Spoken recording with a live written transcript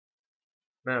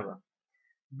Merhaba.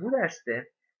 Bu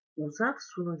derste uzak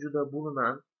sunucuda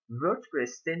bulunan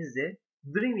Wordpress sitenizi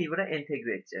Dreamweaver'a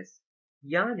entegre edeceğiz.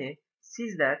 Yani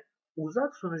sizler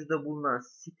uzak sunucuda bulunan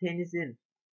sitenizin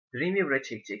Dreamweaver'a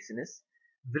çekeceksiniz.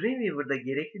 Dreamweaver'da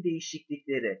gerekli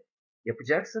değişiklikleri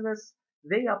yapacaksınız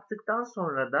ve yaptıktan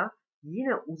sonra da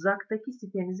yine uzaktaki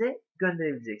sitenize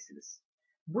gönderebileceksiniz.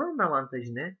 Buranın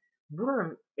avantajı ne?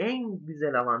 Buranın en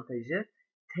güzel avantajı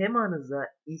temanıza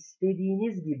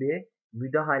istediğiniz gibi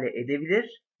müdahale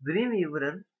edebilir.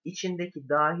 Dreamweaver'ın içindeki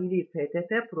dahili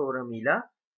PTP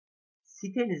programıyla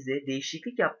sitenizi,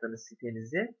 değişiklik yaptığınız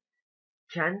sitenizi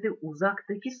kendi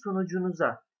uzaktaki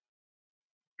sunucunuza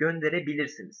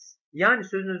gönderebilirsiniz. Yani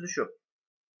sözün özü şu.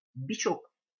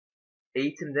 Birçok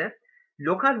eğitimde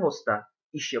lokal host'ta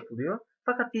iş yapılıyor.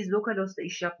 Fakat biz lokal host'ta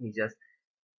iş yapmayacağız.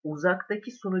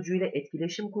 Uzaktaki sunucuyla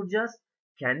etkileşim kuracağız.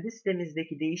 Kendi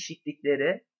sitemizdeki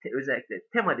değişiklikleri, özellikle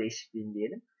tema değişikliğini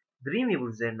diyelim, Dreamweaver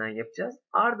üzerinden yapacağız.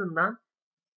 Ardından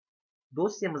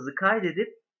dosyamızı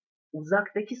kaydedip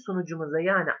uzaktaki sunucumuza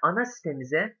yani ana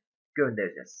sitemize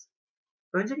göndereceğiz.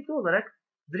 Öncelikli olarak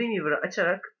Dreamweaver'ı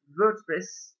açarak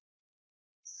Wordpress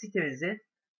sitemizi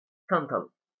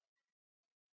tanıtalım.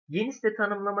 Yeni site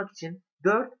tanımlamak için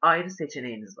 4 ayrı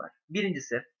seçeneğiniz var.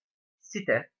 Birincisi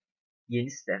site,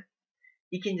 yeni site.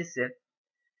 İkincisi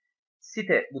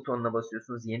site butonuna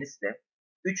basıyorsunuz, yeni site.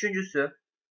 Üçüncüsü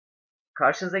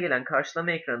karşınıza gelen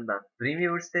karşılama ekranından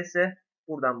Dreamweaver sitesi.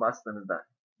 Buradan bastığınızda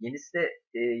yeni site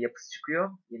yapısı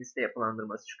çıkıyor. Yeni site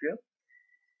yapılandırması çıkıyor.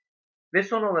 Ve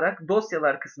son olarak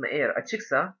dosyalar kısmı eğer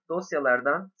açıksa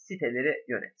dosyalardan siteleri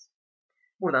yönet.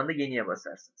 Buradan da yeniye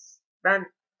basarsınız.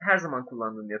 Ben her zaman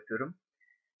kullandığımı yapıyorum.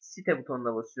 Site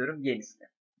butonuna basıyorum. Yeni site.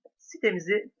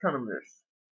 Sitemizi tanımlıyoruz.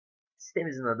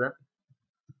 Sitemizin adı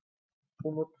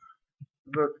Umut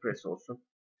WordPress olsun.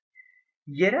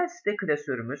 Yerel site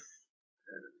klasörümüz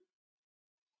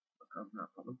bakalım ne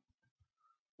yapalım.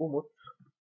 Umut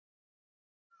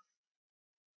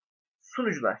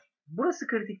sunucular. Burası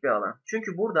kritik bir alan.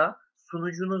 Çünkü burada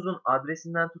sunucunuzun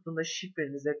adresinden tutun da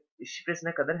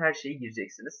şifresine kadar her şeyi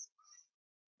gireceksiniz.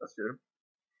 Basıyorum.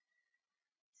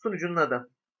 Sunucunun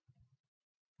adı.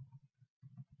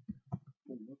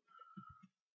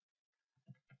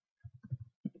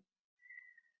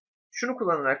 Şunu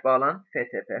kullanarak bağlan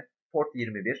FTP port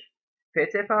 21.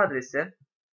 FTP adresi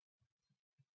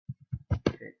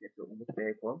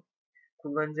FTP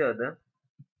kullanıcı adı,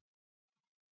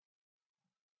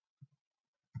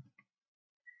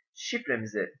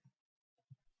 şifremizi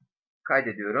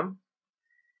kaydediyorum.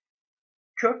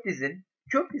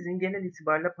 Kökdizin genel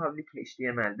itibariyle public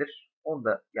HTML'dir. Onu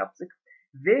da yaptık.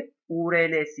 Web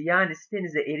URL'si yani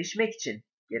sitenize erişmek için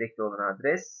gerekli olan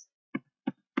adres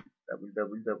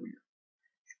www.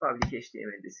 Şu public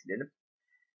HTML'i de silelim.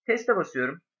 Teste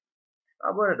basıyorum.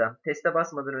 Bu arada teste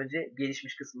basmadan önce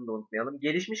gelişmiş kısmını da unutmayalım.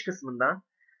 Gelişmiş kısmından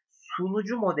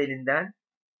sunucu modelinden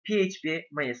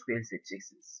PHP MySQL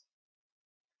seçeceksiniz.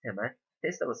 Hemen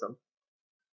teste basalım.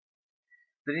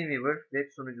 Dreamweaver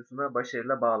web sunucusuna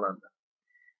başarıyla bağlandı.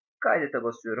 Kaydete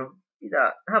basıyorum. Bir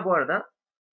daha, bu arada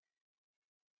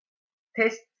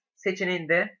test seçeneğini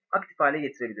de aktif hale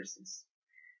getirebilirsiniz.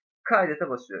 Kaydete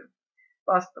basıyorum.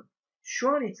 Bastım. Şu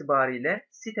an itibariyle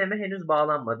siteme henüz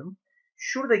bağlanmadım.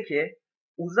 Şuradaki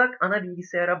uzak ana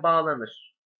bilgisayara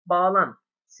bağlanır. Bağlan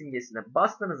simgesine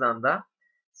bastığınız anda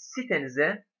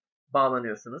sitenize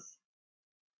bağlanıyorsunuz.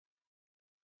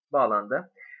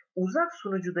 Bağlandı. Uzak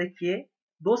sunucudaki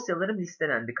dosyalarım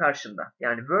listelendi karşımda.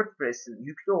 Yani WordPress'in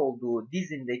yüklü olduğu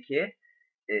dizindeki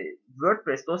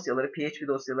WordPress dosyaları PHP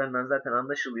dosyalarından zaten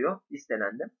anlaşılıyor.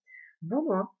 Listelendi.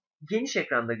 Bunu geniş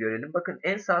ekranda görelim. Bakın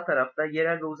en sağ tarafta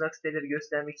yerel ve uzak siteleri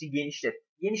göstermek için genişlet.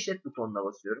 Genişlet butonuna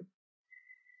basıyorum.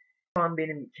 Şu an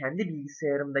benim kendi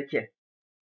bilgisayarımdaki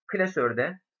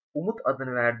klasörde Umut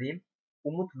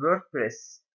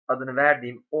WordPress adını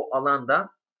verdiğim o alanda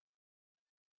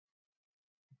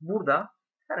burada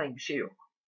herhangi bir şey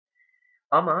yok.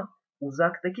 Ama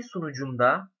uzaktaki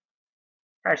sunucumda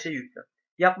her şey yüklü.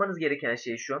 Yapmanız gereken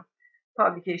şey şu.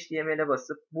 Public HTML'e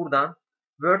basıp buradan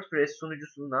WordPress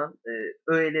sunucusundan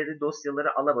öğeleri,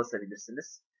 dosyaları ala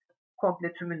basabilirsiniz.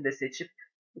 Komple tümünü de seçip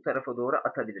bu tarafa doğru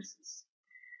atabilirsiniz.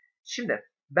 Şimdi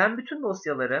ben bütün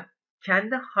dosyaları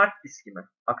kendi hard diskime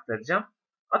aktaracağım.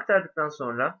 Aktardıktan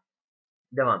sonra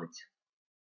devam edeceğim.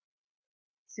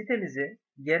 Sitemizi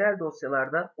yerel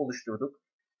dosyalarda oluşturduk.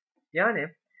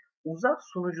 Yani uzak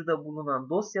sunucuda bulunan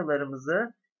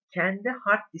dosyalarımızı kendi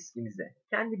hard diskimize,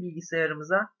 kendi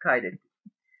bilgisayarımıza kaydettik.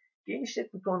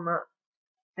 Genişlet butonuna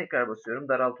tekrar basıyorum.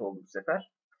 Daralt oldu bu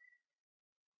sefer.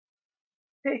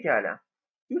 Pekala.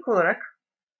 İlk olarak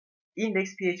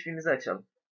index.php'mizi açalım.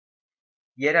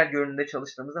 yerel görünümde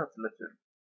çalıştığımızı hatırlatıyorum.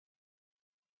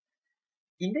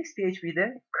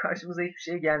 Index.php'de karşımıza hiçbir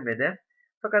şey gelmedi.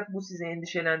 Fakat bu sizi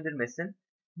endişelendirmesin.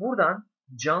 Buradan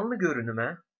canlı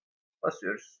görünüme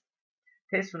basıyoruz.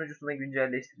 Test sunucusuna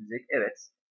güncelleştirilecek.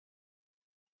 Evet.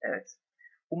 Evet.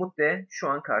 Umut de şu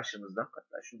an karşımızda.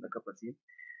 Hatta şunu da kapatayım.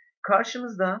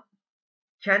 Karşımızda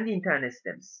kendi internet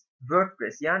sitemiz.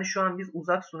 Wordpress. Yani şu an biz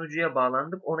uzak sunucuya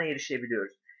bağlandık. Ona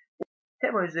erişebiliyoruz.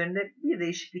 Tema üzerinde bir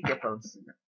değişiklik yapalım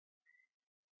sizinle.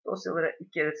 Dosyalara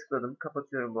ilk kere tıkladım.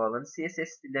 Kapatıyorum bu alanı. CSS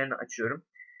stillerini açıyorum.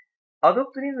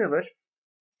 Adobe Dreamweaver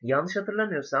yanlış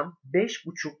hatırlamıyorsam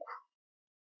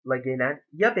 5.5'la gelen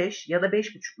ya 5 ya da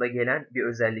 5.5'la gelen bir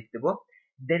özellikti bu.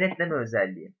 Denetleme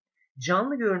özelliği.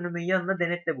 Canlı görünümün yanına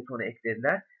denetle butonu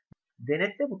eklediler.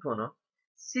 Denetle butonu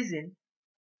sizin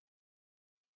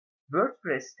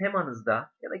WordPress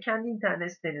temanızda ya da kendi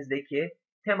internet sitenizdeki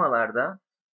temalarda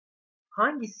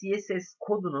hangi CSS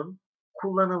kodunun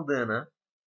kullanıldığını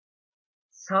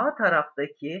sağ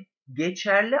taraftaki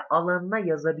geçerli alanına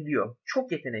yazabiliyor.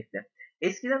 Çok yetenekli.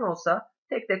 Eskiden olsa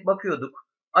tek tek bakıyorduk,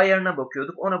 ayarına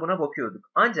bakıyorduk, ona buna bakıyorduk.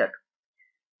 Ancak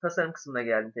tasarım kısmına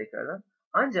geldim tekrardan.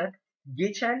 Ancak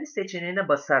geçerli seçeneğine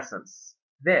basarsanız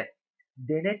ve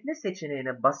denetle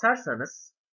seçeneğine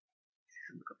basarsanız,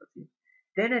 şunu kapatayım.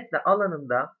 Denetle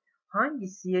alanında hangi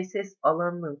CSS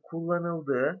alanının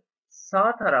kullanıldığı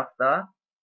sağ tarafta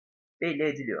belli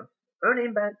ediliyor.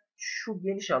 Örneğin ben şu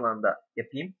geniş alanda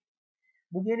yapayım.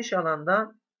 Bu geniş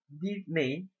alanda div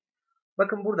main.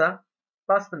 Bakın burada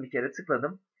bastım, bir kere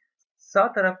tıkladım.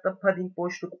 Sağ tarafta padding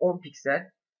boşluk 10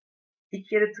 piksel. İki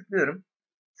kere tıklıyorum.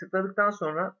 Tıkladıktan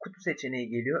sonra kutu seçeneği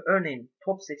geliyor. Örneğin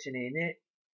top seçeneğini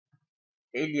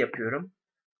 50 yapıyorum.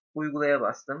 Uygulaya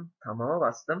bastım. Tamam'a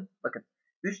bastım. Bakın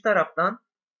üst taraftan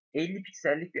 50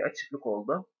 piksellik bir açıklık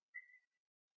oldu.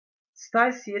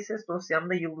 Style CSS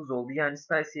dosyamda yıldız oldu. Yani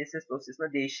Style CSS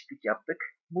dosyasına değişiklik yaptık.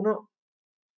 Bunu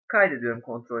kaydediyorum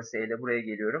Ctrl+S ile, buraya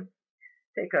geliyorum.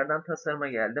 Tekrardan tasarıma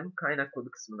geldim. Kaynak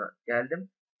kodu kısmına geldim.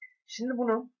 Şimdi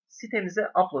bunu sitemize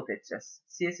upload edeceğiz.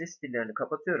 CSS stillerini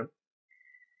kapatıyorum.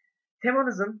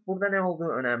 Temanızın burada ne olduğu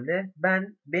önemli.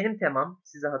 Benim temam,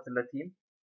 size hatırlatayım,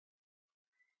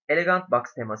 Elegant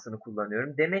Box temasını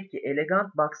kullanıyorum. Demek ki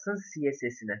Elegant Box'ın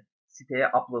CSS'ini siteye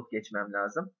upload geçmem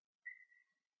lazım.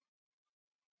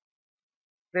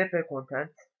 WP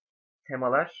Content,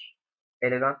 temalar,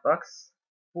 Elegant Box.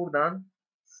 Buradan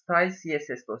Style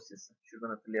CSS dosyası. Şuradan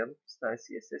hatırlayalım. Style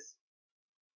CSS.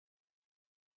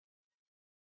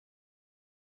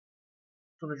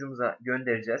 Sunucumuza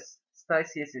göndereceğiz. Style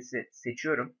CSS'i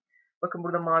seçiyorum. Bakın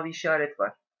burada mavi işaret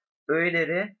var.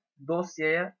 Öğeleri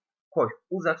dosyaya koy.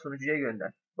 Uzak sunucuya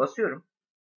gönder. Basıyorum.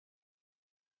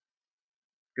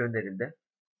 Gönderildi.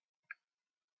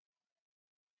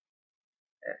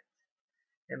 Evet.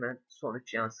 Hemen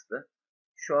sonuç yansıdı.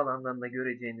 Şu alandan da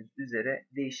göreceğiniz üzere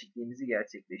değişikliğimizi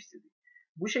gerçekleştirdik.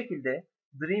 Bu şekilde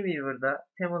Dreamweaver'da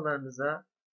temalarınıza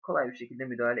kolay bir şekilde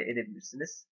müdahale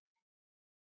edebilirsiniz.